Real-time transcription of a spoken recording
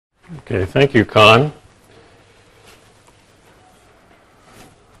Okay, thank you, Con.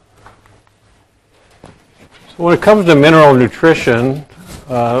 So when it comes to mineral nutrition,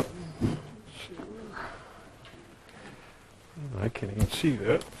 I can't even see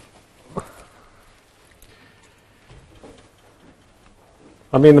that.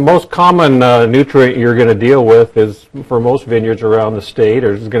 I mean, the most common nutrient you're going to deal with is, for most vineyards around the state,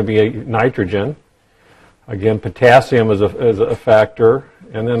 is going to be nitrogen. Again, potassium is a factor.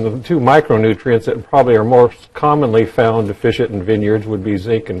 And then the two micronutrients that probably are most commonly found deficient in vineyards would be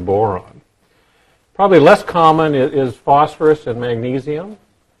zinc and boron. Probably less common is phosphorus and magnesium.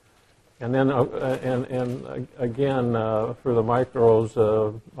 And then, again, for the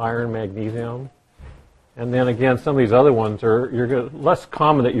micros, iron, magnesium. And then again, some of these other ones are less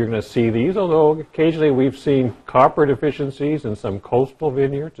common that you're going to see these, although occasionally we've seen copper deficiencies in some coastal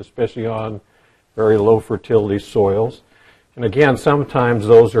vineyards, especially on very low fertility soils. And again, sometimes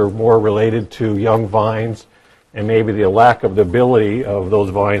those are more related to young vines and maybe the lack of the ability of those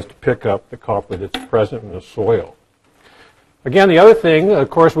vines to pick up the copper that's present in the soil. Again, the other thing, of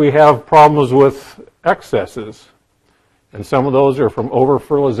course, we have problems with excesses. And some of those are from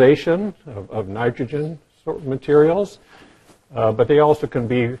over-fertilization of nitrogen sort of materials, but they also can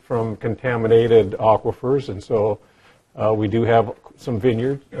be from contaminated aquifers. And so we do have some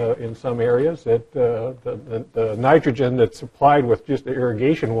vineyards in some areas that the nitrogen that's supplied with just the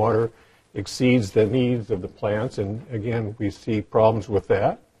irrigation water exceeds the needs of the plants. And again, we see problems with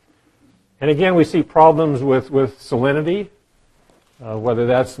that. And again, we see problems with salinity, whether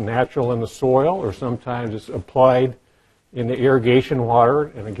that's natural in the soil or sometimes it's applied in the irrigation water.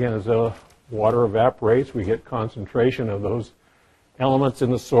 And again, as the water evaporates, we get concentration of those elements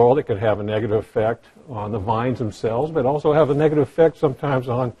in the soil that could have a negative effect on the vines themselves, but also have a negative effect sometimes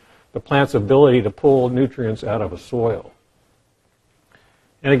on the plant's ability to pull nutrients out of a soil.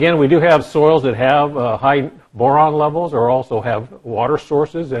 And again, we do have soils that have high boron levels, or also have water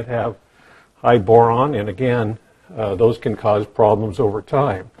sources that have high boron, and again, those can cause problems over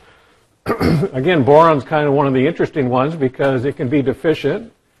time. Again, boron's kind of one of the interesting ones because it can be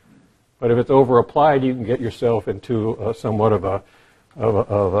deficient, but if it's over-applied, you can get yourself into somewhat of a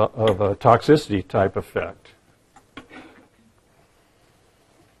toxicity type effect.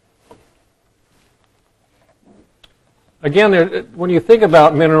 Again, when you think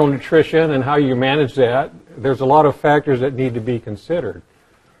about mineral nutrition and how you manage that, there's a lot of factors that need to be considered.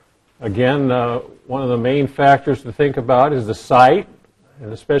 Again, one of the main factors to think about is the site,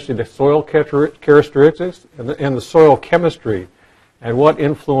 and especially the soil characteristics and the soil chemistry, and what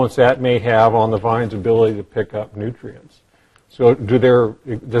influence that may have on the vine's ability to pick up nutrients. So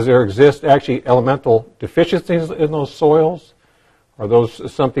does there exist actually elemental deficiencies in those soils? Are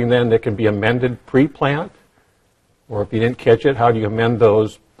those something then that can be amended pre-plant? Or if you didn't catch it, how do you amend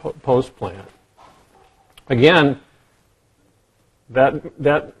those post-plant? Again,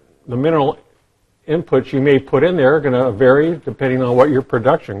 the mineral inputs you may put in there are going to vary depending on what your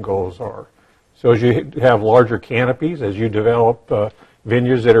production goals are. So as you have larger canopies, as you develop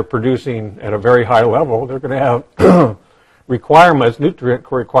vineyards that are producing at a very high level, they're going to have requirements, nutrient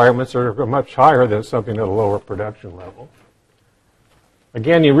requirements are much higher than something at a lower production level.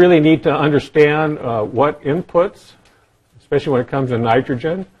 Again, you really need to understand what inputs, especially when it comes to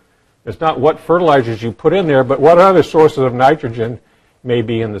nitrogen. It's not what fertilizers you put in there, but what other sources of nitrogen may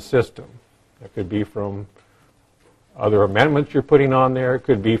be in the system. It could be from other amendments you're putting on there. It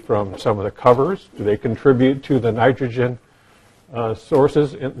could be from some of the covers. Do they contribute to the nitrogen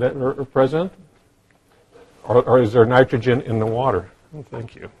sources that are present? Or is there nitrogen in the water? Oh,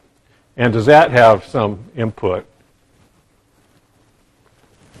 thank you. And does that have some input?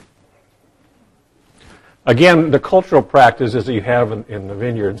 Again, the cultural practices that you have in the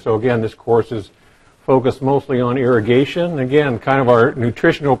vineyard. So again, this course is focused mostly on irrigation. Again, kind of our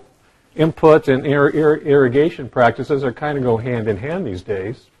nutritional inputs and irrigation practices are kind of go hand in hand these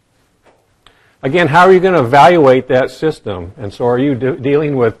days. Again, how are you going to evaluate that system? And so are you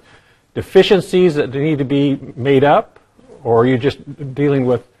dealing with deficiencies that need to be made up, or are you just dealing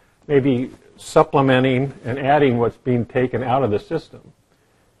with maybe supplementing and adding what's being taken out of the system?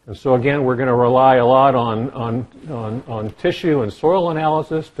 And so again, we're going to rely a lot on tissue and soil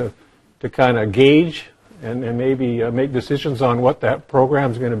analysis to kind of gauge and maybe make decisions on what that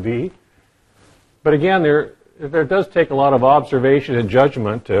program is going to be. But again, there does take a lot of observation and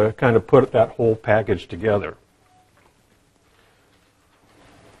judgment to kind of put that whole package together.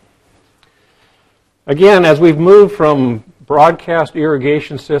 Again, as we've moved from broadcast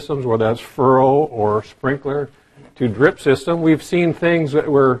irrigation systems, whether that's furrow or sprinkler, to drip system, we've seen things that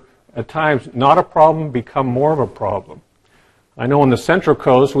were at times not a problem become more of a problem. I know on the Central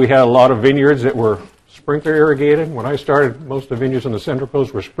Coast we had a lot of vineyards that were sprinkler irrigated. When I started, most of the vineyards on the Central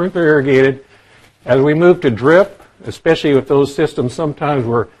Coast were sprinkler irrigated. As we moved to drip, especially if those systems sometimes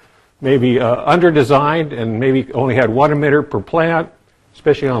were maybe under-designed and maybe only had one emitter per plant,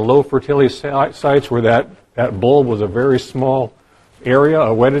 especially on low fertility sites where that bulb was a very small area,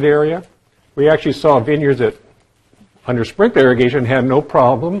 a wetted area. We actually saw vineyards that under sprinkler irrigation had no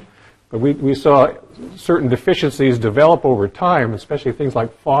problem, but we saw certain deficiencies develop over time, especially things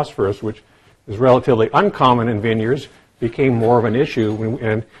like phosphorus, which is relatively uncommon in vineyards, became more of an issue.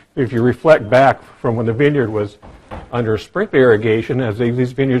 And if you reflect back from when the vineyard was under sprinkler irrigation, as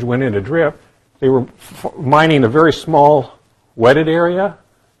these vineyards went into drip, they were mining a very small wetted area.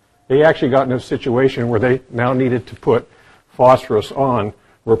 They actually got in a situation where they now needed to put phosphorus on,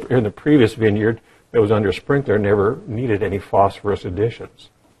 where in the previous vineyard that was under sprinkler never needed any phosphorus additions.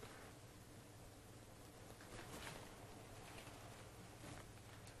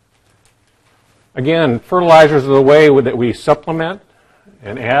 Again, fertilizers are the way that we supplement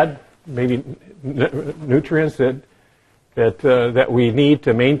and add maybe nutrients that we need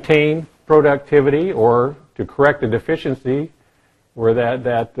to maintain productivity or to correct a deficiency where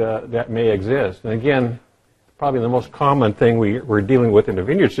that may exist. And again, probably the most common thing we're dealing with in the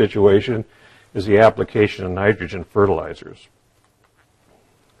vineyard situation is the application of nitrogen fertilizers.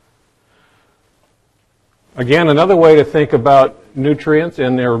 Again, another way to think about nutrients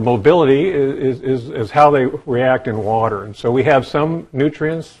and their mobility is how they react in water. And so we have some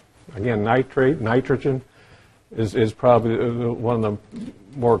nutrients, again, nitrogen is probably one of the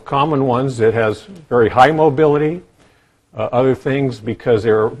more common ones that has very high mobility. Other things, because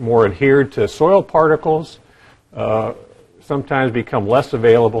they're more adhered to soil particles, sometimes become less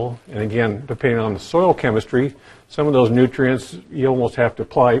available. And again, depending on the soil chemistry, some of those nutrients you almost have to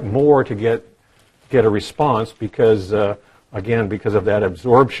apply more to get a response because, again, because of that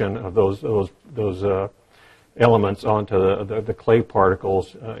absorption of those elements onto the clay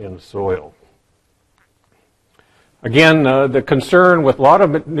particles in the soil. Again, the concern with a lot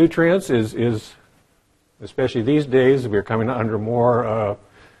of nutrients is especially these days, we're coming under more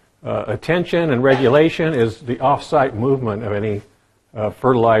attention and regulation, is the off-site movement of any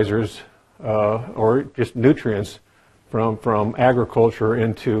fertilizers or just nutrients from agriculture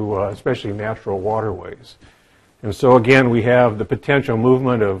into especially natural waterways. And so again, we have the potential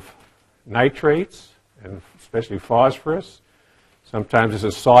movement of nitrates, and especially phosphorus. Sometimes this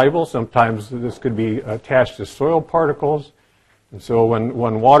is soluble, sometimes this could be attached to soil particles. And so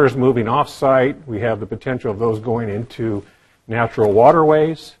when water's moving off-site, we have the potential of those going into natural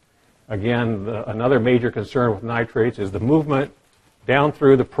waterways. Again, another major concern with nitrates is the movement down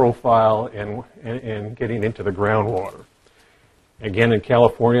through the profile and getting into the groundwater. Again, in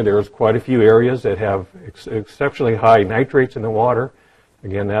California, there's quite a few areas that have exceptionally high nitrates in the water.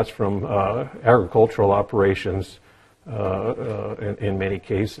 Again, that's from agricultural operations in many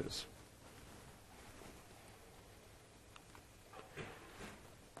cases.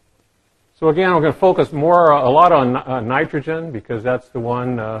 So again, we're going to focus a lot on nitrogen because that's the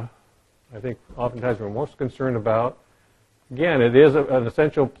one I think oftentimes we're most concerned about. Again, it is an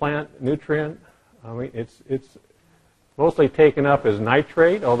essential plant nutrient. I mean, it's mostly taken up as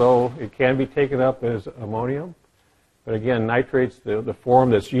nitrate, although it can be taken up as ammonium. But again, nitrate's the form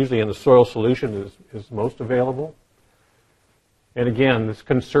that's usually in the soil solution is most available. And again, this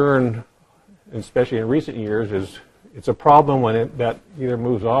concern, especially in recent years, is it's a problem when that either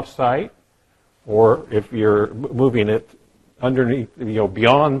moves off-site or if you're moving it underneath,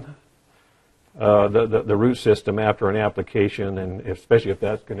 beyond the root system after an application, and especially if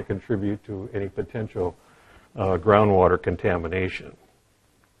that's going to contribute to any potential groundwater contamination.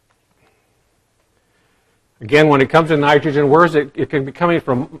 Again, when it comes to nitrogen, where is it? It can be coming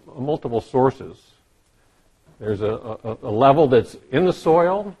from multiple sources. There's a level that's in the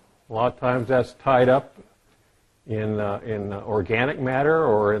soil. A lot of times that's tied up in organic matter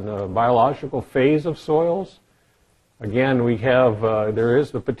or in the biological phase of soils. Again, we have there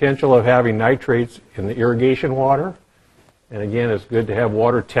is the potential of having nitrates in the irrigation water. And again, it's good to have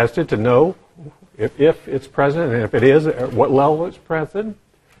water tested to know if it's present, and if it is, at what level it's present.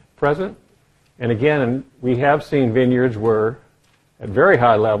 And again, we have seen vineyards where at very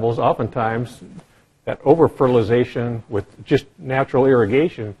high levels, oftentimes that over-fertilization with just natural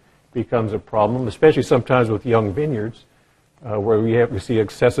irrigation becomes a problem, especially sometimes with young vineyards where we see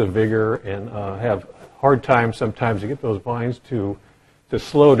excessive vigor and have hard time sometimes to get those vines to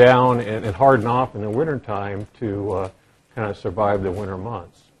slow down and harden off in the wintertime to kind of survive the winter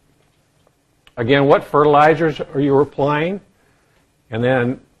months. Again, what fertilizers are you applying? And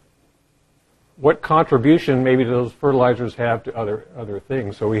then what contribution maybe those fertilizers have to other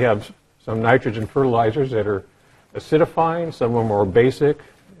things. So we have some nitrogen fertilizers that are acidifying, some of them are basic,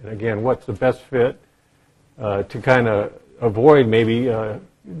 and again, what's the best fit to kind of avoid maybe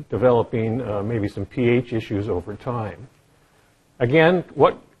developing maybe some pH issues over time. Again,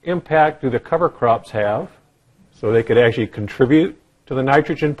 what impact do the cover crops have? So they could actually contribute to the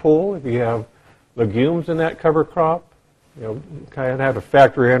nitrogen pool if you have legumes in that cover crop. You know, kind of have to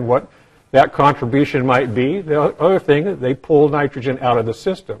factor in what that contribution might be. The other thing is they pull nitrogen out of the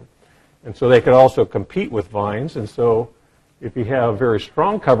system. And so they could also compete with vines. And so if you have very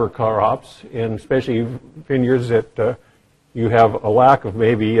strong cover crops, and especially vineyards that you have a lack of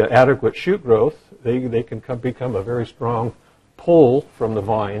maybe adequate shoot growth, they can become a very strong pull from the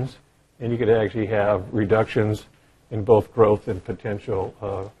vines, and you could actually have reductions in both growth and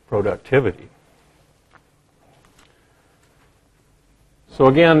potential productivity. So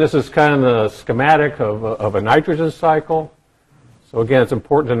again, this is kind of the schematic of a nitrogen cycle. So again, it's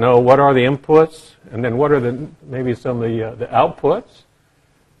important to know what are the inputs, and then what are maybe some of the outputs.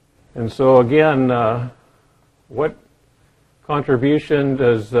 And so again, what contribution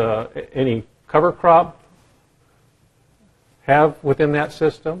does any cover crop have within that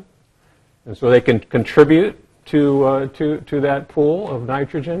system? And so they can contribute to that pool of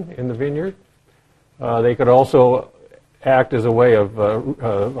nitrogen in the vineyard. They could also act as a way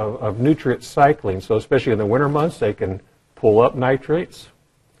of nutrient cycling. So especially in the winter months, they can pull up nitrates,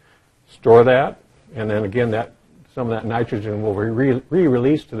 store that, and then again some of that nitrogen will be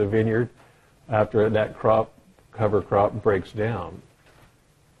re-released to the vineyard after that cover crop breaks down.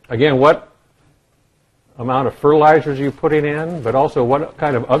 Again, what amount of fertilizers you're putting in, but also what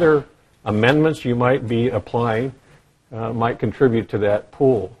kind of other amendments you might be applying might contribute to that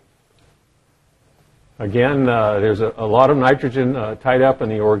pool. Again, there's a lot of nitrogen tied up in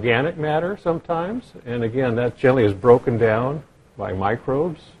the organic matter sometimes, and again, that generally is broken down by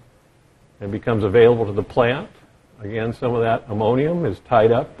microbes and becomes available to the plant. Again, some of that ammonium is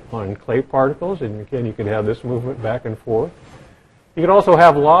tied up on clay particles, and again, you can have this movement back and forth. You can also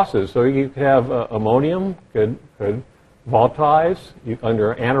have losses, so you could have ammonium could volatilize.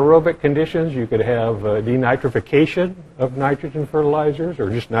 Under anaerobic conditions, you could have denitrification of nitrogen fertilizers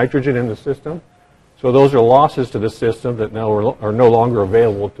or just nitrogen in the system. So those are losses to the system that now are no longer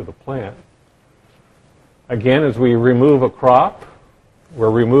available to the plant. Again, as we remove a crop, we're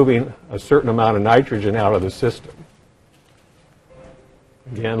removing a certain amount of nitrogen out of the system.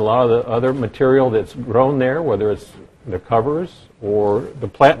 Again, a lot of the other material that's grown there, whether it's the covers or the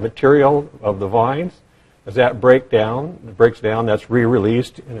plant material of the vines, as that breaks down, that's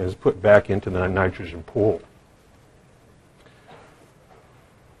re-released and is put back into the nitrogen pool.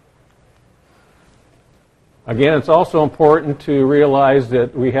 Again, it's also important to realize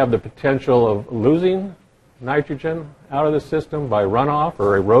that we have the potential of losing nitrogen out of the system by runoff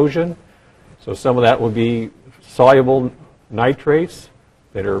or erosion. So some of that would be soluble nitrates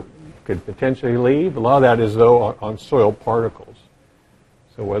that could potentially leave. A lot of that is, though, on soil particles.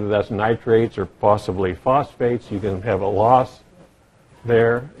 So whether that's nitrates or possibly phosphates, you can have a loss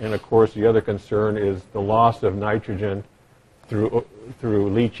there. And, of course, the other concern is the loss of nitrogen through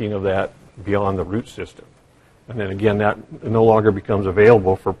leaching of that beyond the root system. And then again, that no longer becomes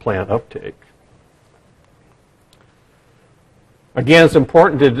available for plant uptake. Again, it's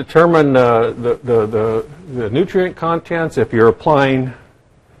important to determine the nutrient contents. If you're applying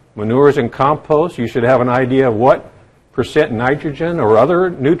manures and compost, you should have an idea of what percent nitrogen or other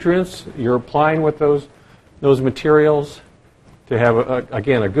nutrients you're applying with those materials to have,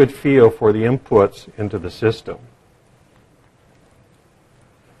 again, a good feel for the inputs into the system.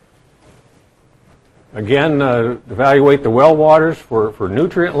 Again, evaluate the well waters for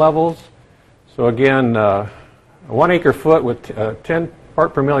nutrient levels. So again, a 1 acre foot with 10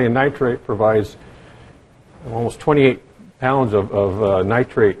 part per million nitrate provides almost 28 pounds of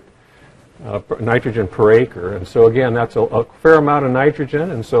nitrogen per acre. And so again, that's a fair amount of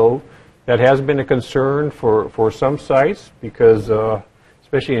nitrogen, and so that has been a concern for some sites because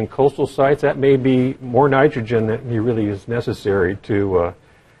especially in coastal sites, that may be more nitrogen than really is necessary to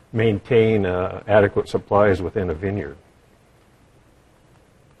maintain adequate supplies within a vineyard.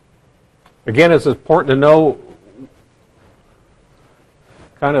 Again, it's important to know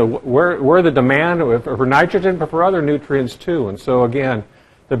kind of where the demand for nitrogen, but for other nutrients too. And so again,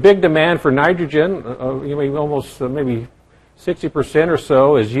 the big demand for nitrogen, almost maybe 60% or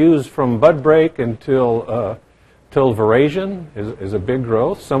so, is used from bud break until veraison is a big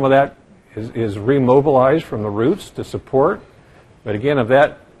growth. Some of that is remobilized from the roots to support. But again, if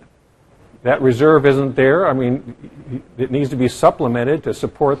that reserve isn't there, I mean, it needs to be supplemented to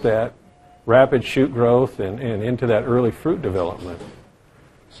support that rapid shoot growth and into that early fruit development.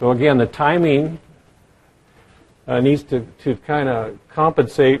 So again, the timing needs to kind of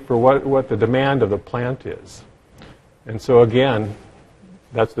compensate for what the demand of the plant is. And so again,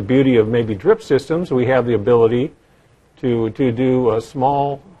 that's the beauty of maybe drip systems. We have the ability to do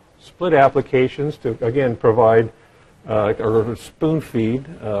small split applications to, again, provide or spoon feed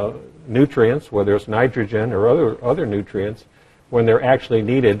nutrients, whether it's nitrogen or other nutrients, when they're actually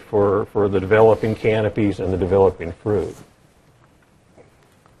needed for the developing canopies and the developing fruit.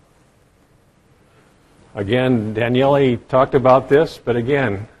 Again, Daniele talked about this, but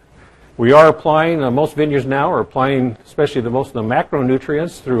again, we are applying, most vineyards now are applying, especially most of the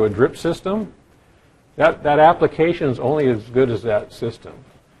macronutrients through a drip system. That application is only as good as that system,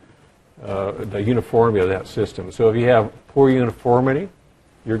 the uniformity of that system. So if you have poor uniformity,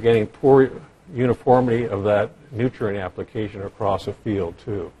 you're getting poor uniformity of that nutrient application across a field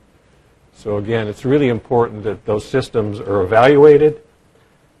too. So again, it's really important that those systems are evaluated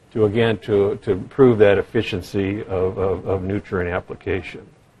to, again, to improve that efficiency of nutrient application.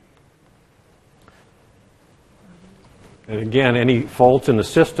 And again, any faults in the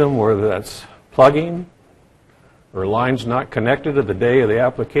system, whether that's plugging or lines not connected to the day of the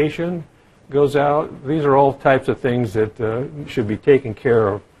application goes out, these are all types of things that should be taken care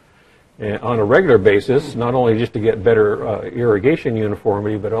of on a regular basis, not only just to get better irrigation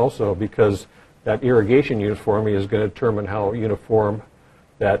uniformity, but also because that irrigation uniformity is going to determine how uniform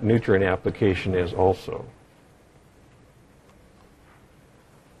that nutrient application is also.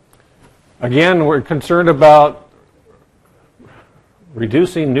 Again, we're concerned about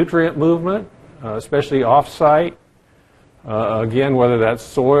reducing nutrient movement, especially off-site. Again, whether that's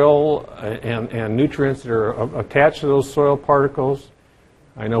soil and nutrients that are attached to those soil particles.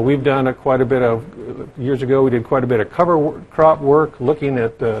 I know we've done quite a bit of, years ago we did quite a bit of cover crop work looking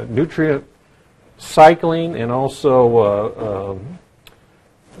at nutrient cycling and also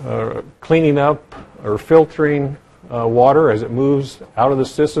cleaning up or filtering water as it moves out of the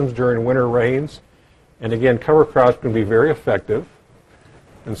systems during winter rains. And again, cover crops can be very effective.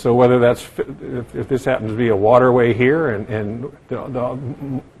 And so whether that's, if this happens to be a waterway here and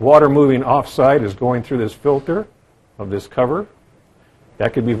the water moving off-site is going through this filter of this cover,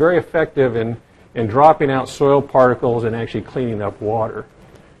 that could be very effective in dropping out soil particles and actually cleaning up water.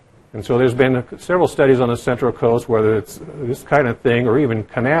 And so there's been several studies on the Central Coast, whether it's this kind of thing or even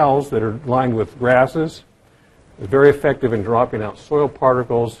canals that are lined with grasses. It's very effective in dropping out soil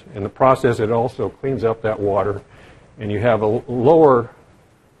particles. In the process, it also cleans up that water, and you have a lower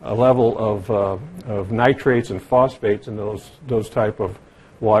level of nitrates and phosphates in those type of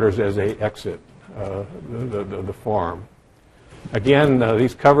waters as they exit the farm. Again,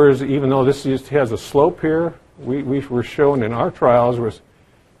 these covers, even though this just has a slope here, we were shown in our trials was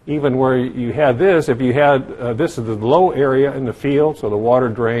even where you had this, if you had this is the low area in the field, so the water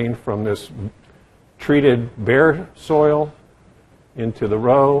drained from this treated bare soil into the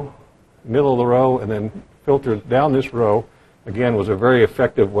row, middle of the row, and then filtered down this row, again, was a very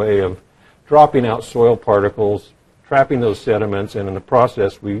effective way of dropping out soil particles, trapping those sediments, and in the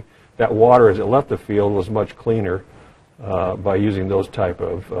process, that water as it left the field was much cleaner by using those type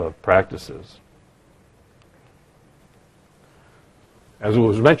of practices. As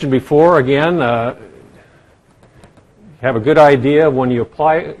was mentioned before, again, have a good idea of when you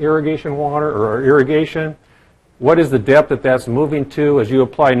apply irrigation water or irrigation, what is the depth that that's moving to as you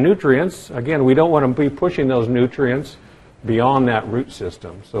apply nutrients. Again, we don't want to be pushing those nutrients beyond that root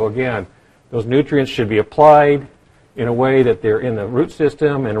system. So again, those nutrients should be applied in a way that they're in the root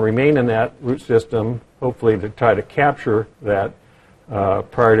system and remain in that root system, hopefully to try to capture that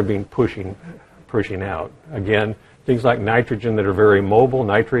prior to being pushing out. Again, things like nitrogen that are very mobile,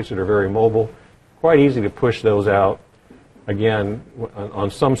 nitrates that are very mobile, quite easy to push those out. Again, on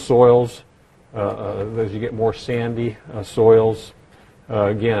some soils, as you get more sandy soils,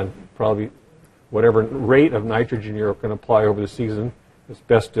 again, probably whatever rate of nitrogen you're going to apply over the season, it's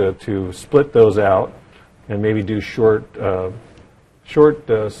best to split those out and maybe do short,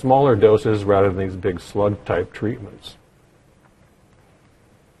 smaller doses rather than these big slug-type treatments.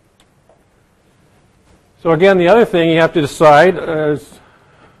 So again, the other thing you have to decide is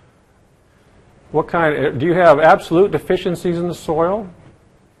what kind. Do you have absolute deficiencies in the soil?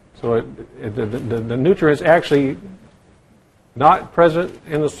 So the nutrients actually not present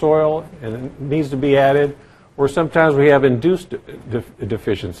in the soil and it needs to be added, or sometimes we have induced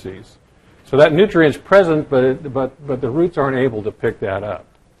deficiencies. So that nutrient's present, but the roots aren't able to pick that up.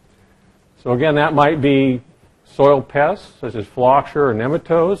 So again, that might be soil pests such as phloxera or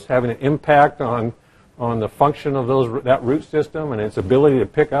nematodes having an impact on the function of that root system and its ability to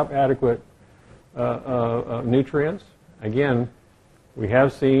pick up adequate nutrients. Again, we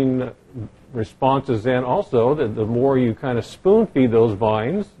have seen responses then also that the more you kind of spoon feed those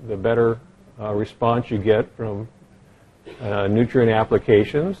vines, the better response you get from nutrient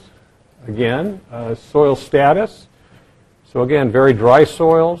applications. Again, soil status. So again, very dry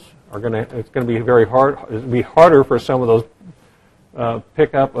soils it's going to be very hard. It'll be harder for some of those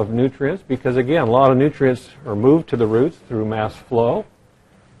pickup of nutrients because again, a lot of nutrients are moved to the roots through mass flow.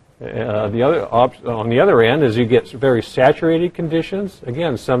 On the other end, as you get very saturated conditions,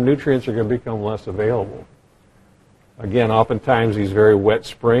 again, some nutrients are going to become less available. Again, oftentimes these very wet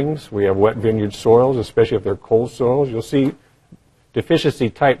springs, we have wet vineyard soils, especially if they're cold soils. You'll see deficiency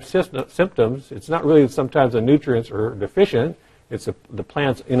type symptoms. It's not really sometimes the nutrients are deficient, it's the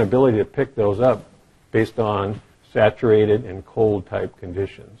plant's inability to pick those up based on saturated and cold type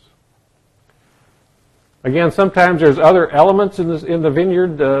conditions. Again, sometimes there's other elements in the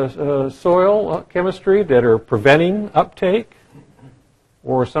vineyard soil chemistry that are preventing uptake,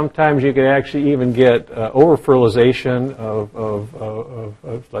 or sometimes you can actually even get over-fertilization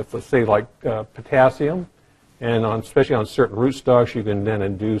of let's say, like potassium, and especially on certain rootstocks, you can then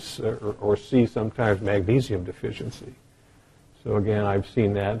induce or see sometimes magnesium deficiency. So again, I've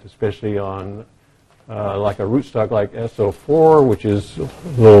seen that, especially on like a rootstock like SO4, which is a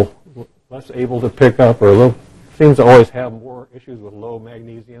little less able to pick up, or seems to always have more issues with low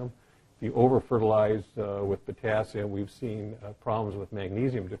magnesium. If you over-fertilize with potassium, we've seen problems with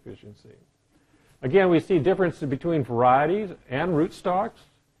magnesium deficiency. Again, we see differences between varieties and rootstocks.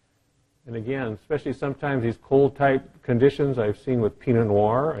 And again, especially sometimes these cold type conditions I've seen with Pinot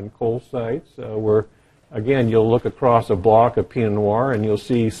Noir and cold sites where, again, you'll look across a block of Pinot Noir and you'll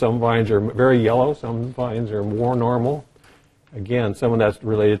see some vines are very yellow, some vines are more normal. Again, some of that's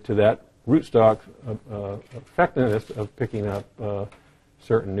related to that rootstock effectiveness of picking up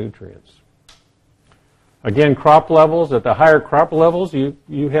certain nutrients. Again, crop levels. At the higher crop levels,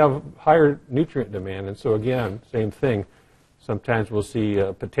 you have higher nutrient demand. And so again, same thing. Sometimes we'll see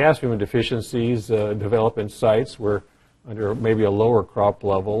potassium deficiencies develop in sites where under maybe a lower crop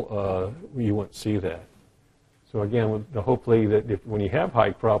level, you won't see that. So again, hopefully that when you have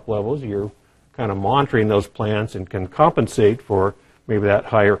high crop levels, you're kind of monitoring those plants and can compensate for maybe that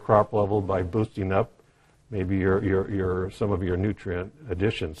higher crop level by boosting up maybe some of your nutrient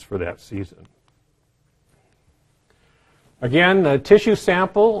additions for that season. Again, tissue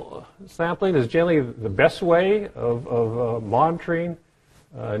sampling is generally the best way of monitoring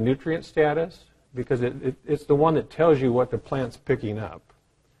nutrient status because it's the one that tells you what the plant's picking up.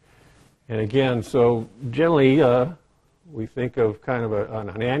 And again, so generally we think of kind of on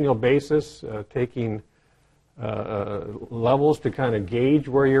an annual basis taking levels to kind of gauge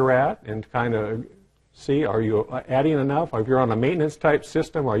where you're at and kind of see, are you adding enough? If you're on a maintenance type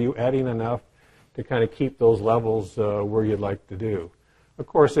system, are you adding enough to kind of keep those levels where you'd like to do? Of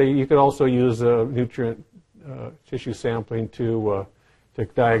course, you could also use nutrient tissue sampling to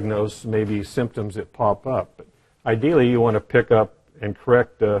diagnose maybe symptoms that pop up. But ideally, you want to pick up and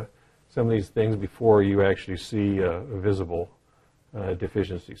correct some of these things before you actually see visible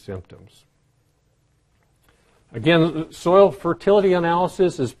deficiency symptoms. Again, soil fertility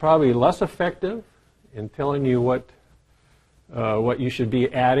analysis is probably less effective in telling you what you should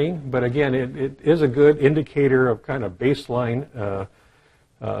be adding, but again, it is a good indicator of kind of baseline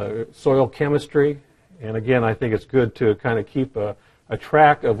soil chemistry. And again, I think it's good to kind of keep a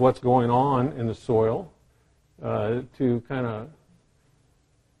track of what's going on in the soil to kind of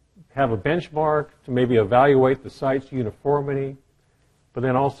have a benchmark to maybe evaluate the site's uniformity, but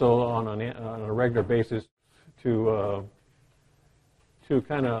then also on a regular basis to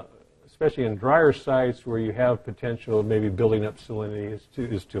kind of, especially in drier sites where you have potential of maybe building up salinity,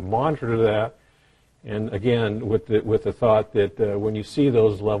 is to monitor that. And again, with the thought that when you see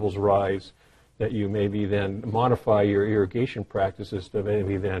those levels rise, that you maybe then modify your irrigation practices to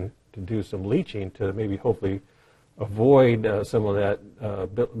maybe then to do some leaching to maybe hopefully avoid some of that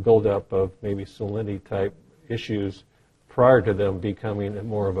buildup of maybe salinity type issues prior to them becoming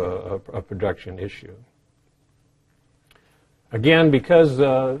more of a production issue. Again, because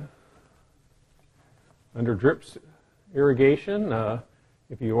under drip irrigation,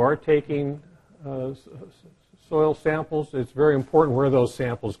 if you are taking soil samples, it's very important where those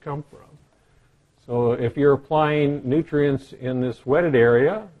samples come from. So if you're applying nutrients in this wetted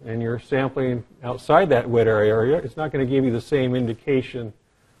area and you're sampling outside that wet area, it's not going to give you the same indication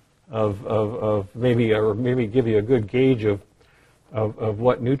of maybe, or maybe give you a good gauge of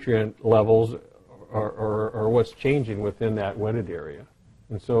what nutrient levels or what's changing within that wetted area.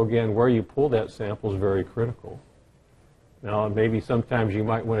 And so again, where you pull that sample is very critical. Now, maybe sometimes you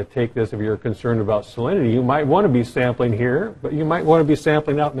might want to take this if you're concerned about salinity. You might want to be sampling here, but you might want to be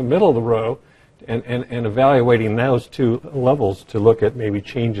sampling out in the middle of the row and evaluating those two levels to look at maybe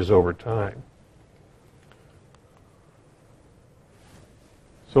changes over time.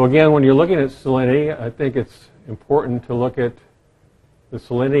 So again, when you're looking at salinity, I think it's important to look at the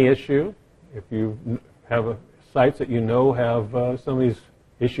salinity issue. If you have sites that you know have some of these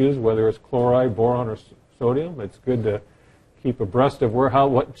issues, whether it's chloride, boron, or sodium, it's good to keep abreast of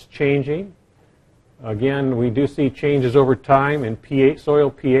what's changing. Again, we do see changes over time in pH, soil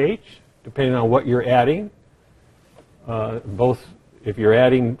pH, depending on what you're adding. Both if you're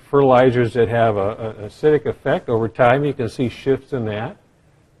adding fertilizers that have an acidic effect over time, you can see shifts in that.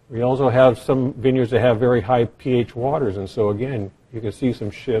 We also have some vineyards that have very high pH waters, and so again, you can see some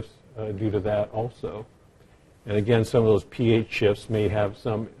shifts due to that also. And again, some of those pH shifts may have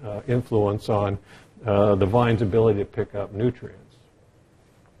some influence on the vine's ability to pick up nutrients.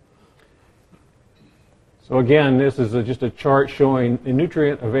 So again, this is just a chart showing the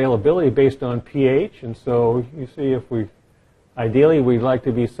nutrient availability based on pH, and so you see if ideally we'd like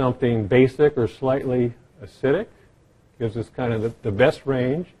to be something basic or slightly acidic, gives us kind of the best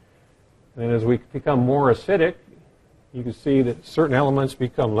range. And as we become more acidic, you can see that certain elements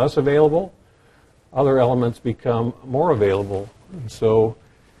become less available, other elements become more available. And so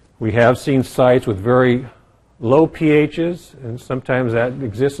we have seen sites with very low pHs, and sometimes that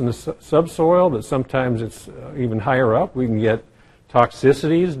exists in the subsoil, but sometimes it's even higher up. We can get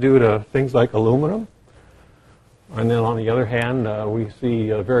toxicities due to things like aluminum. And then on the other hand, we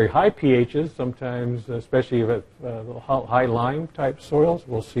see very high pHs, sometimes, especially with high lime type soils,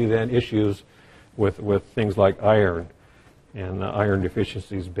 we'll see then issues with things like iron and iron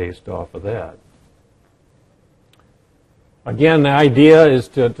deficiencies based off of that. Again, the idea is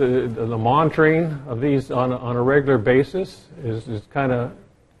the monitoring of these on a regular basis is kind of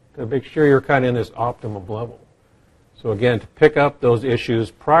to make sure you're kind of in this optimum level. So again, to pick up those issues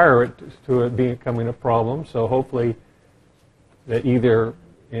prior to it becoming a problem. So hopefully that either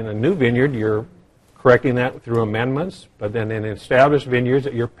in a new vineyard you're correcting that through amendments, but then in established vineyards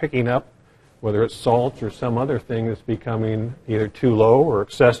that you're picking up, whether it's salts or some other thing that's becoming either too low or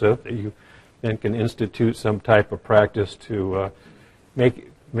excessive, that you then can institute some type of practice to make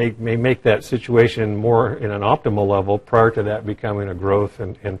that situation more in an optimal level prior to that becoming a growth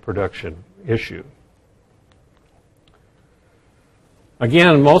and production issue.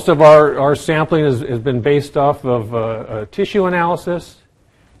 Again, most of our sampling has been based off of tissue analysis.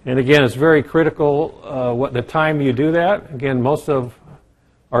 And again, it's very critical what the time you do that. Again, most of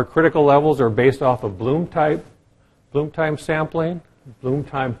our critical levels are based off of bloom time sampling, bloom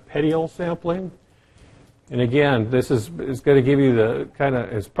time petiole sampling. And again, this is going to give you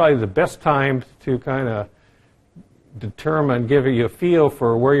it's probably the best time to kind of determine, give you a feel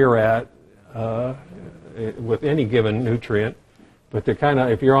for where you're at with any given nutrient. But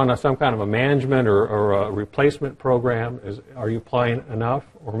if you're on some kind of a management or a replacement program, are you applying enough?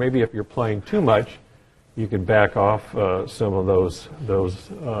 Or maybe if you're applying too much, you could back off some of those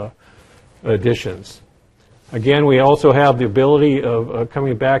additions. Again, we also have the ability of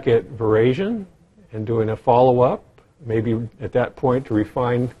coming back at veraison and doing a follow-up, maybe at that point to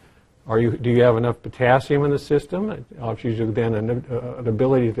refine, do you have enough potassium in the system? It offers you then an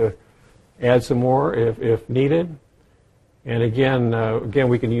ability to add some more if needed. And again,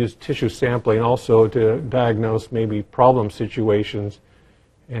 we can use tissue sampling also to diagnose maybe problem situations.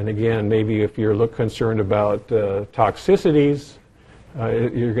 And again, maybe if you're concerned about toxicities,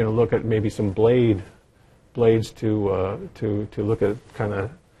 you're going to look at maybe some blades to look at kind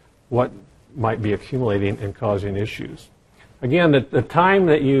of what might be accumulating and causing issues. Again, the time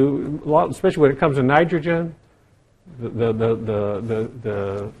that especially when it comes to nitrogen,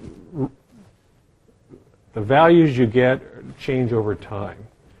 the values you get change over time.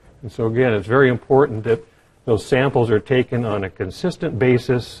 And so again, it's very important that those samples are taken on a consistent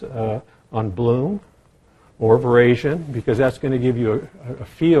basis on bloom or veraison, because that's going to give you a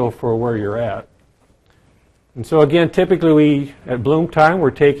feel for where you're at. And so again, typically at bloom time,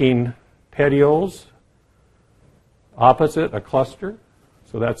 we're taking petioles opposite a cluster.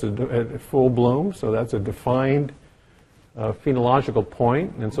 So that's a full bloom, so that's a defined phenological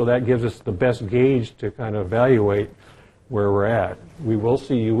point, and so that gives us the best gauge to kind of evaluate where we're at. You will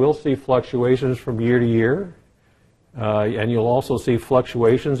see fluctuations from year to year, and you'll also see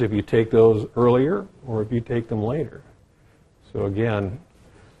fluctuations if you take those earlier or if you take them later. So again,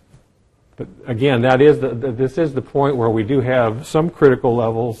 this is the point where we do have some critical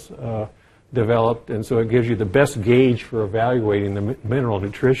levels developed, and so it gives you the best gauge for evaluating the mineral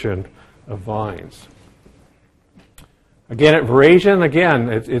nutrition of vines. Again, at Verasion, again,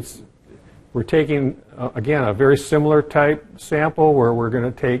 we're taking, again, a very similar type sample where we're going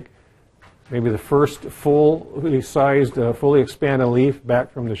to take maybe the first fully sized, fully expanded leaf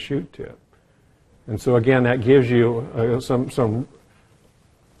back from the shoot tip. And so again, that gives you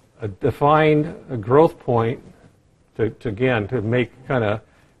a defined growth point to make kind of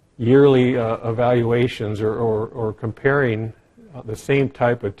yearly evaluations or comparing the same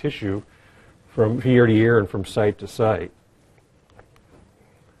type of tissue from year to year and from site to site.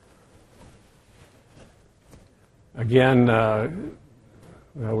 Again,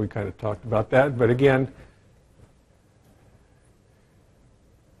 well, we kind of talked about that, but again,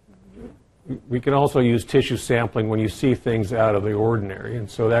 we can also use tissue sampling when you see things out of the ordinary,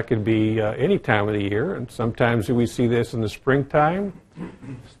 and so that could be any time of the year, and sometimes we see this in the springtime.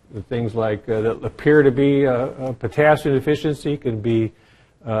 Things like that appear to be a potassium deficiency could be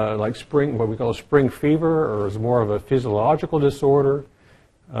like what we call spring fever, or is more of a physiological disorder.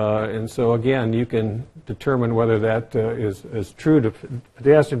 And so again, you can determine whether that is true to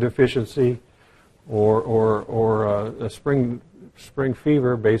potassium deficiency or a spring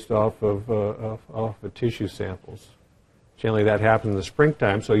fever based off of tissue samples. Generally, that happens in the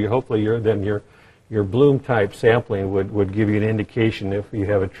springtime. So hopefully your bloom type sampling would give you an indication if you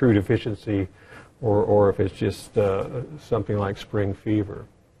have a true deficiency or if it's just something like spring fever.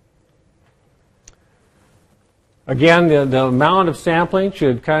 Again, the amount of sampling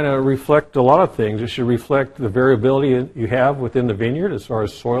should kind of reflect a lot of things. It should reflect the variability you have within the vineyard as far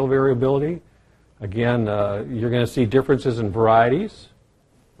as soil variability. Again, you're going to see differences in varieties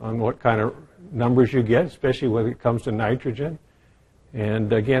on what kind of numbers you get, especially when it comes to nitrogen.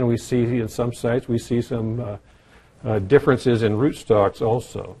 And again, we see in some sites, we see some differences in rootstocks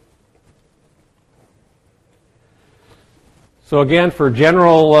also. So again, for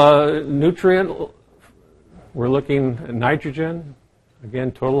general nutrient, we're looking at nitrogen,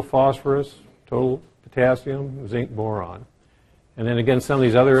 again, total phosphorus, total potassium, zinc, boron. And then again, some of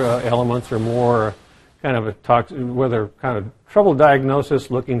these other elements are more kind of whether kind of trouble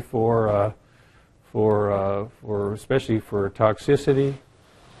diagnosis, looking for especially for toxicity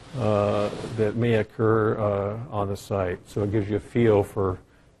that may occur on the site. So it gives you a feel for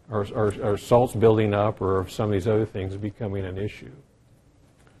are salts building up, or if some of these other things becoming an issue.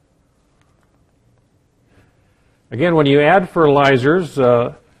 Again, when you add fertilizers,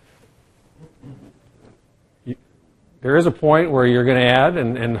 there is a point where you're going to add,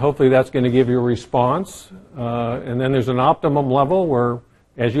 and hopefully that's going to give you a response. And then there's an optimum level where,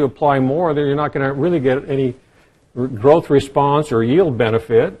 as you apply more, you're not going to really get any growth response or yield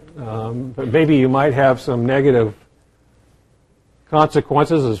benefit. But maybe you might have some negative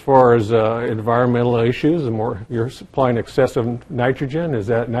consequences as far as environmental issues. The more you're supplying excessive nitrogen, is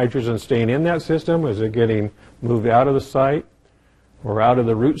that nitrogen staying in that system? Is it getting moved out of the site or out of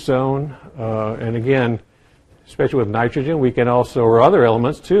the root zone? And again, especially with nitrogen, we can also, or other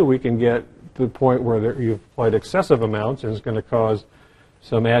elements too, we can get to the point where you've applied excessive amounts and it's going to cause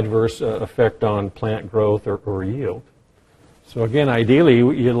some adverse effect on plant growth or yield. So again, ideally,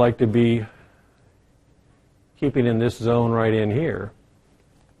 you'd like to be keeping in this zone right in here.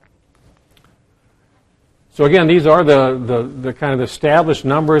 So again, these are the kind of established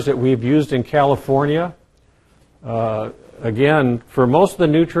numbers that we've used in California. Again, for most of the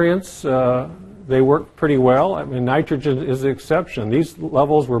nutrients, they work pretty well. I mean, nitrogen is the exception. These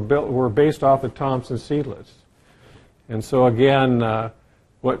levels were based off of Thompson seedless. And so again,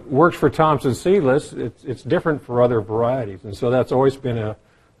 what works for Thompson seedless, it's different for other varieties. And so that's always been a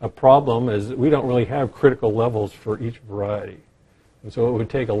problem, is we don't really have critical levels for each variety. And so it would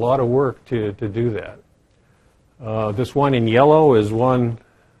take a lot of work to do that. This one in yellow is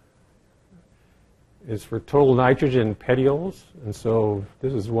for total nitrogen petioles. And so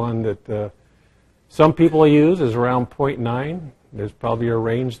this is one that some people use, is around 0.9. There's probably a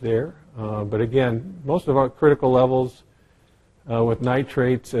range there. But again, most of our critical levels with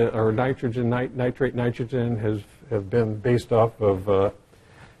nitrates or nitrate nitrogen have been based off of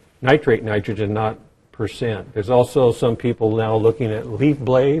nitrate nitrogen, not percent. There's also some people now looking at leaf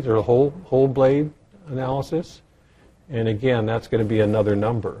blades or whole blade analysis. And again, that's going to be another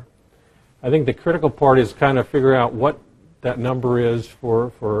number. I think the critical part is kind of figure out what that number is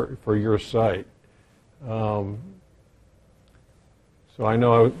for your site. So I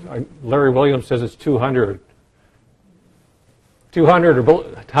know Larry Williams says it's 200. 200 or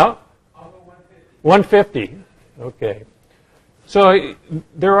below, how? 150. Okay. So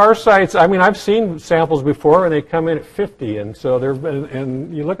there are sites, I mean, I've seen samples before and they come in at 50, and so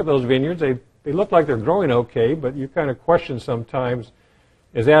and you look at those vineyards, they look like they're growing okay, but you kind of question sometimes,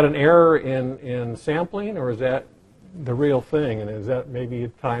 is that an error in sampling, or is that the real thing, and is that maybe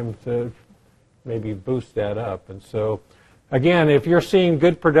time to maybe boost that up? And so, again, if you're seeing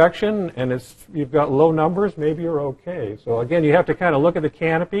good production and you've got low numbers, maybe you're okay. So again, you have to kind of look at the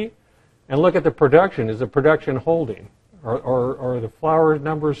canopy and look at the production. Is the production holding? Or are the flower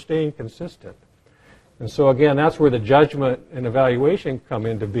numbers staying consistent? And so again, that's where the judgment and evaluation come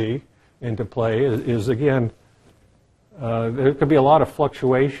into play. Is again, there could be a lot of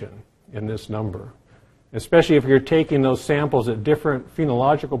fluctuation in this number, especially if you're taking those samples at different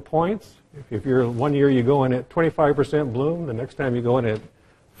phenological points. If you're one year you go in at 25% bloom, the next time you go in at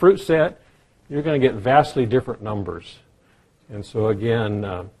fruit set, you're going to get vastly different numbers. And so again,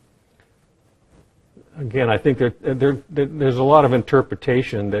 I think there's a lot of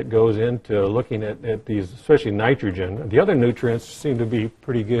interpretation that goes into looking at these, especially nitrogen. The other nutrients seem to be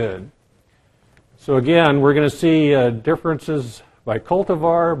pretty good. So again, we're going to see differences by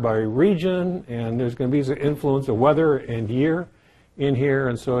cultivar, by region, and there's going to be some influence of weather and year in here.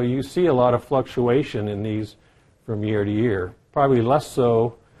 And so you see a lot of fluctuation in these from year to year, probably less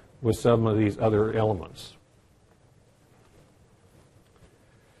so with some of these other elements.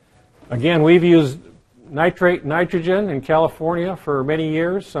 Again, we've used nitrate nitrogen in California for many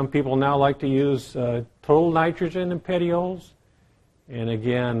years. Some people now like to use total nitrogen in petioles. And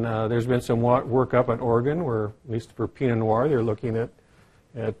again, there's been some work up in Oregon where, at least for Pinot Noir, they're looking at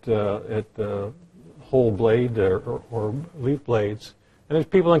whole blade or leaf blades. And there's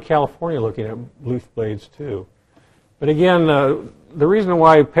people in California looking at leaf blades too. But again, the reason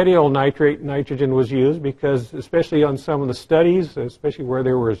why petiole nitrate nitrogen was used, because especially on some of the studies, especially where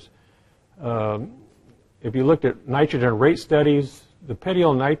there was if you looked at nitrogen rate studies, the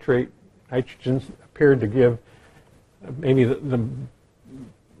petiole nitrate nitrogen appeared to give maybe the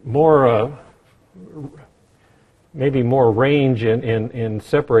more maybe more range in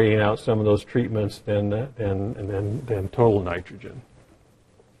separating out some of those treatments than total nitrogen.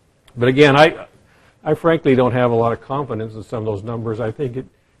 But again, I frankly don't have a lot of confidence in some of those numbers. I think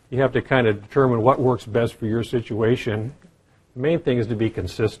you have to kind of determine what works best for your situation. The main thing is to be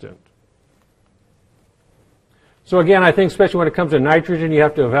consistent. So again, I think especially when it comes to nitrogen, you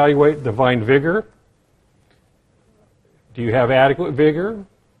have to evaluate the vine vigor. Do you have adequate vigor?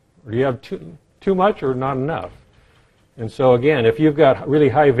 Or do you have too much or not enough? And so again, if you've got really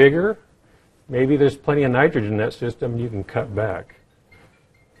high vigor, maybe there's plenty of nitrogen in that system, you can cut back.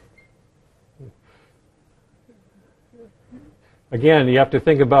 Again, you have to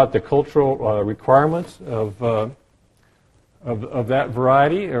think about the cultural requirements of that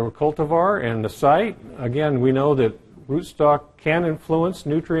variety or cultivar and the site. Again, we know that rootstock can influence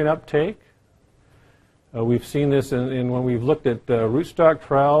nutrient uptake. We've seen this in when we've looked at rootstock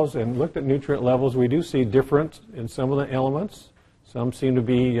trials and looked at nutrient levels. We do see difference in some of the elements. Some seem to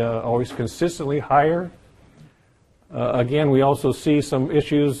be always consistently higher. Again, we also see some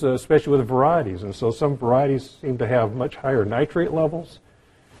issues, especially with varieties. And so some varieties seem to have much higher nitrate levels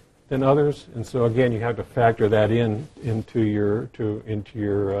than others. And so again, you have to factor that into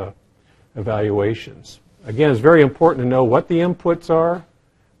your evaluations. Again, it's very important to know what the inputs are,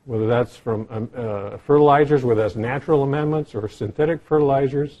 whether that's from fertilizers, whether that's natural amendments or synthetic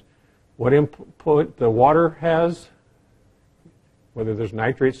fertilizers, what input the water has, whether there's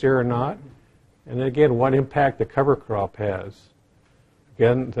nitrates there or not, and then again, what impact the cover crop has.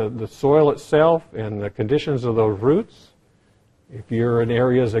 Again, the soil itself and the conditions of those roots. If you're in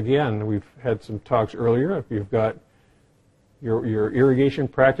areas, again, we've had some talks earlier, if you've got your irrigation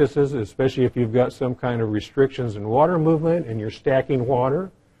practices, especially if you've got some kind of restrictions in water movement and you're stacking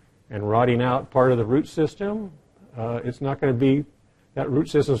water and rotting out part of the root system, it's not going to be, that root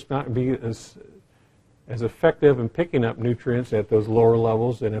system's not going to be as effective in picking up nutrients at those lower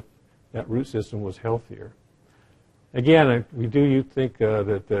levels than if that root system was healthier. Again, we do think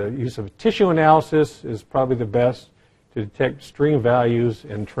that the use of tissue analysis is probably the best to detect extreme values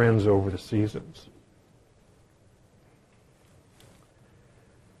and trends over the seasons.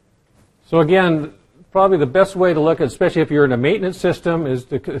 So again, probably the best way to look at, especially if you're in a maintenance system, is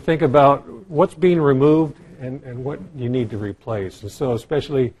to think about what's being removed and what you need to replace. And so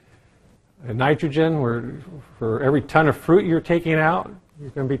especially nitrogen, where for every ton of fruit you're taking out, you're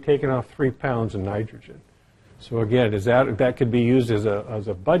going to be taking off 3 pounds of nitrogen. So again, that could be used as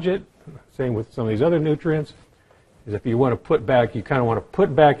a budget. Same with some of these other nutrients. Is if you want to put back, you kind of want to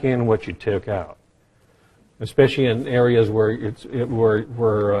put back in what you took out, especially in areas where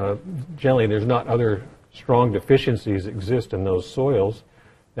generally there's not other strong deficiencies exist in those soils.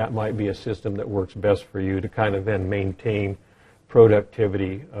 That might be a system that works best for you to kind of then maintain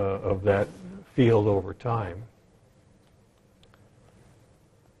productivity of that field over time.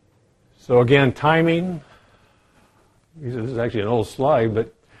 So again, timing. this is actually an old slide,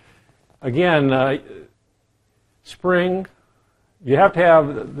 but again, spring, you have to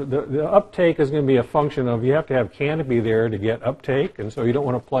have, the uptake is going to be a function of, you have to have canopy there to get uptake, and so you don't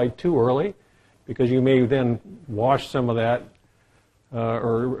want to apply too early, because you may then wash some of that,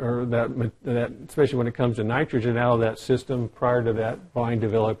 or that, especially when it comes to nitrogen, out of that system prior to that vine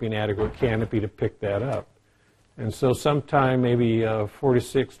developing adequate canopy to pick that up. And so sometime maybe 4 to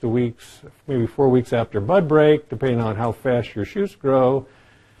 6 weeks, maybe 4 weeks after bud break, depending on how fast your shoots grow,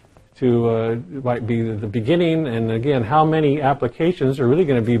 might be the beginning. And again, how many applications are really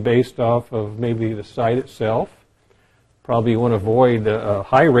going to be based off of maybe the site itself. Probably you want to avoid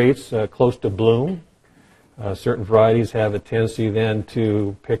high rates close to bloom. Certain varieties have a tendency then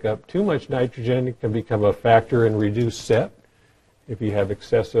to pick up too much nitrogen. It can become a factor in reduced set if you have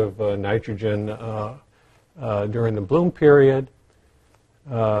excessive nitrogen during the bloom period.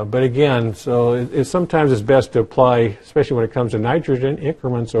 But again, so sometimes it's best to apply, especially when it comes to nitrogen,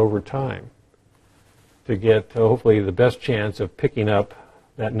 increments over time to get hopefully the best chance of picking up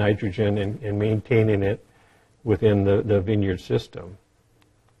that nitrogen and maintaining it within the vineyard system.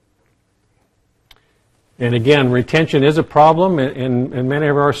 And again, retention is a problem in many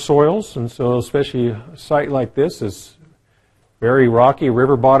of our soils, and so especially a site like this is very rocky,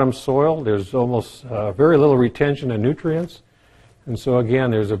 river bottom soil. There's almost very little retention of nutrients. And so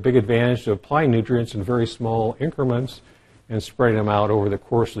again, there's a big advantage to applying nutrients in very small increments and spreading them out over the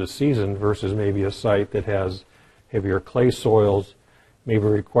course of the season versus maybe a site that has heavier clay soils, maybe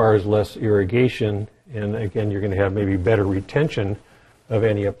requires less irrigation, and again, you're going to have maybe better retention of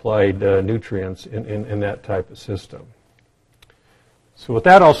any applied nutrients in that type of system. So with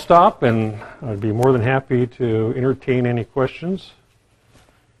that, I'll stop, and I'd be more than happy to entertain any questions.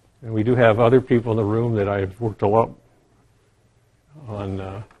 And we do have other people in the room that I've worked a lot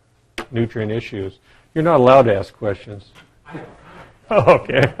on nutrient issues. You're not allowed to ask questions. Oh,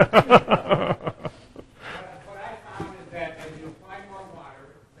 okay. What I found is that as you apply more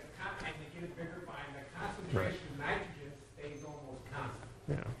water, and you get a bigger vine, the concentration of nitrogen stays almost constant.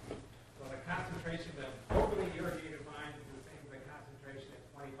 Yeah. So the concentration of overly irrigated vines is the same as the concentration at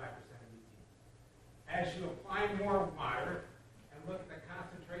 25% of ET. As you apply more water and look at the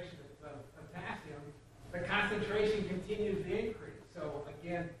concentration of potassium, the concentration continues to increase. So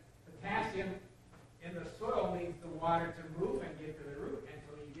again, potassium in the soil needs the water to move and get to the root. And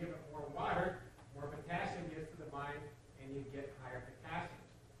so you give it more water, more potassium gets to the vine, and you get higher potassium.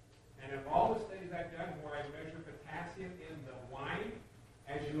 And of all the studies I've done where I measure potassium in the wine,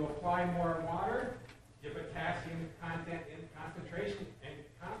 as you apply more water, your potassium content in concentration and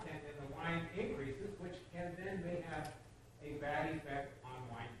content in the wine increases, which can then may have a bad effect on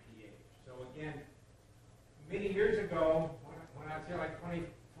wine pH. So again, many years ago, when I was here like 20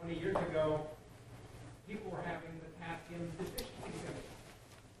 years ago, people were having potassium deficiency symptoms.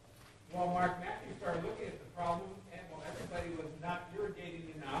 Well, Mark Matthews started looking at the problem, and well, everybody was not irrigating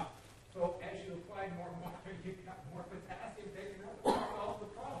enough. So as you applied more water, you got more potassium taken up, and that solves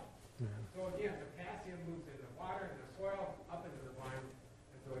the problem. Yeah. So again, potassium moves into the water, in the soil, up into the vine,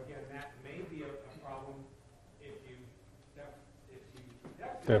 and so again, that may be a problem if you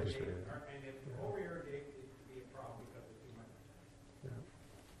deficit irrigate, and if you over-irrigate, it could be a problem because of too much. Yeah.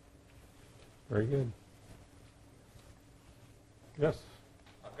 Very good. Yes?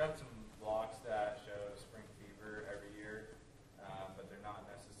 I've got some blocks that show spring fever every year, but they're not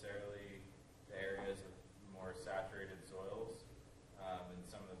necessarily the areas of more saturated soils. And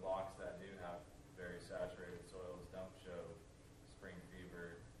some of the blocks that do have very saturated soils don't show spring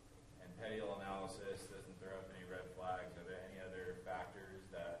fever. And petiole analysis doesn't throw up any red flags. Are there any other factors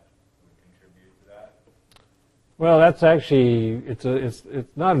that would contribute to that? Well, that's actually, it's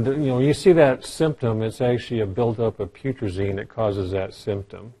not, when you see that symptom, it's actually a buildup of putrescine that causes that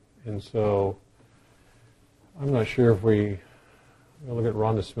symptom. And so I'm not sure if we look at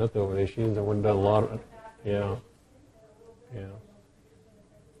Rhonda Smith over there. She's the one that done a lot of, yeah.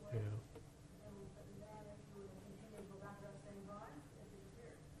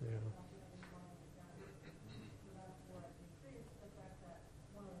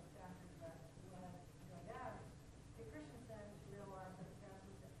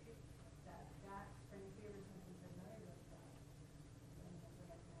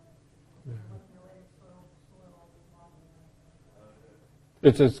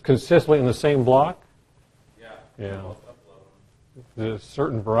 It's consistently in the same block? Yeah. Is it a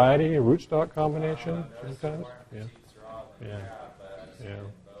certain variety, a rootstock combination sometimes? Yeah.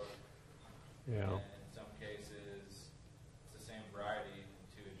 In some cases, it's the same variety in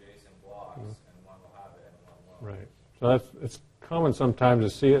two adjacent blocks, and one will have it and one won't. Right. So it's common sometimes to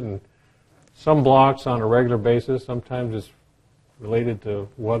see it in some blocks on a regular basis. Sometimes it's related to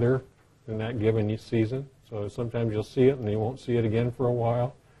weather in that given season. So sometimes you'll see it and you won't see it again for a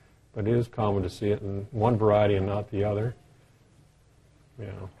while. But it is common to see it in one variety and not the other.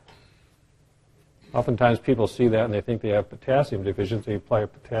 Yeah. Oftentimes people see that and they think they have potassium deficiency, apply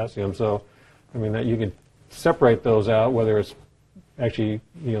potassium. So, I mean, that you can separate those out, whether it's actually,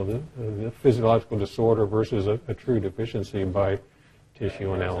 the physiological disorder versus a true deficiency by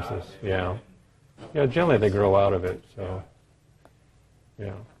tissue analysis. Yeah. Yeah, generally they grow out of it. So,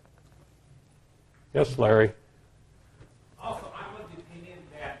 yeah. Yes, Larry. Also, I'm of the opinion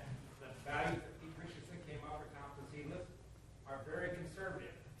that the values that Pete Christensen came up with Thompson seedless are very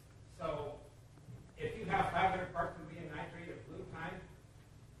conservative. So, if you have 500 parts per million nitrate at bloom time,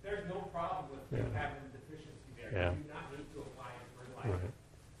 there's no problem with you having a deficiency there. Yeah. You do not need to apply it for life. Right.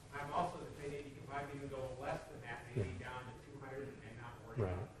 I'm also of the opinion you can probably even go less than that, maybe down to 200 and not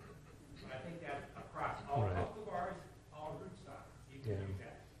worry about it. But I think that across all cultivars, all rootstocks, you can use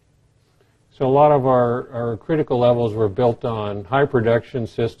that. So a lot of our critical levels were built on high production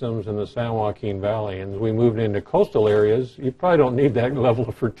systems in the San Joaquin Valley. And as we moved into coastal areas, you probably don't need that level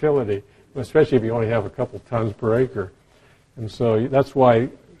of fertility, especially if you only have a couple tons per acre. And so that's why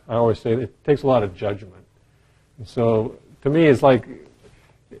I always say it takes a lot of judgment. And so to me, it's like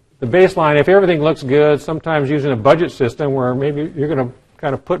the baseline, if everything looks good, sometimes using a budget system where maybe you're going to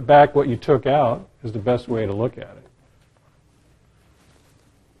kind of put back what you took out is the best way to look at it.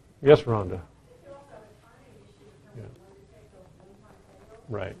 Yes, Rhonda. Yeah.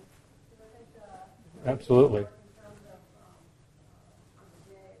 Right. Absolutely.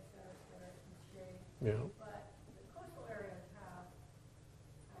 Yeah.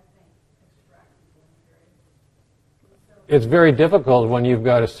 It's very difficult when you've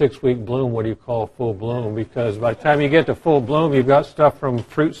got a 6-week bloom, what do you call full bloom, because by the time you get to full bloom, you've got stuff from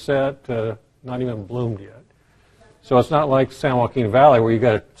fruit set to not even bloomed yet. So it's not like San Joaquin Valley where you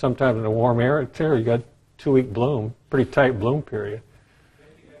got sometimes in a warm area, you got 2-week bloom, pretty tight bloom period.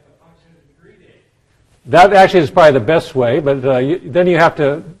 That actually is probably the best way, but then you have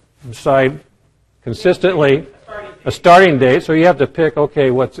to decide consistently a starting date. So you have to pick, okay,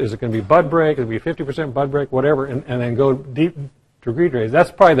 is it going to be bud break? Is it going to be 50% bud break? Whatever, and then go deep degree days.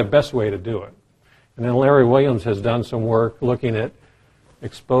 That's probably the best way to do it. And then Larry Williams has done some work looking at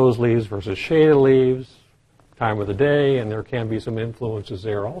exposed leaves versus shaded leaves, time of the day, and there can be some influences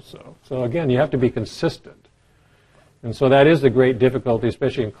there also. So again, you have to be consistent. And so that is the great difficulty,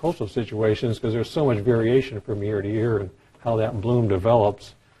 especially in coastal situations, because there's so much variation from year to year and how that bloom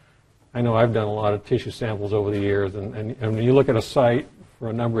develops. I know I've done a lot of tissue samples over the years, and when you look at a site for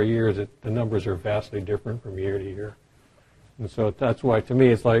a number of years, the numbers are vastly different from year to year. And so that's why, to me,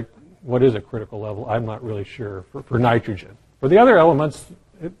 it's like, what is a critical level? I'm not really sure for nitrogen. For the other elements,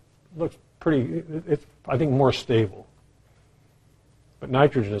 it looks pretty, it's, I think, more stable. But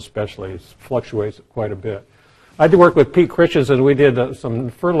nitrogen especially fluctuates quite a bit. I did work with Pete Christensen. We did some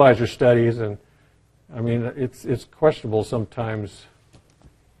fertilizer studies, and I mean, it's questionable sometimes,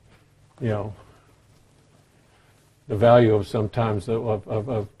 the value of sometimes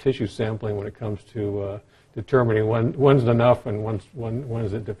of tissue sampling when it comes to determining when's enough and when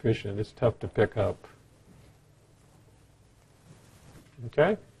is it deficient. It's tough to pick up.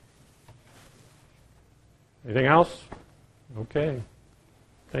 Okay? Anything else? Okay.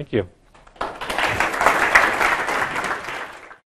 Thank you.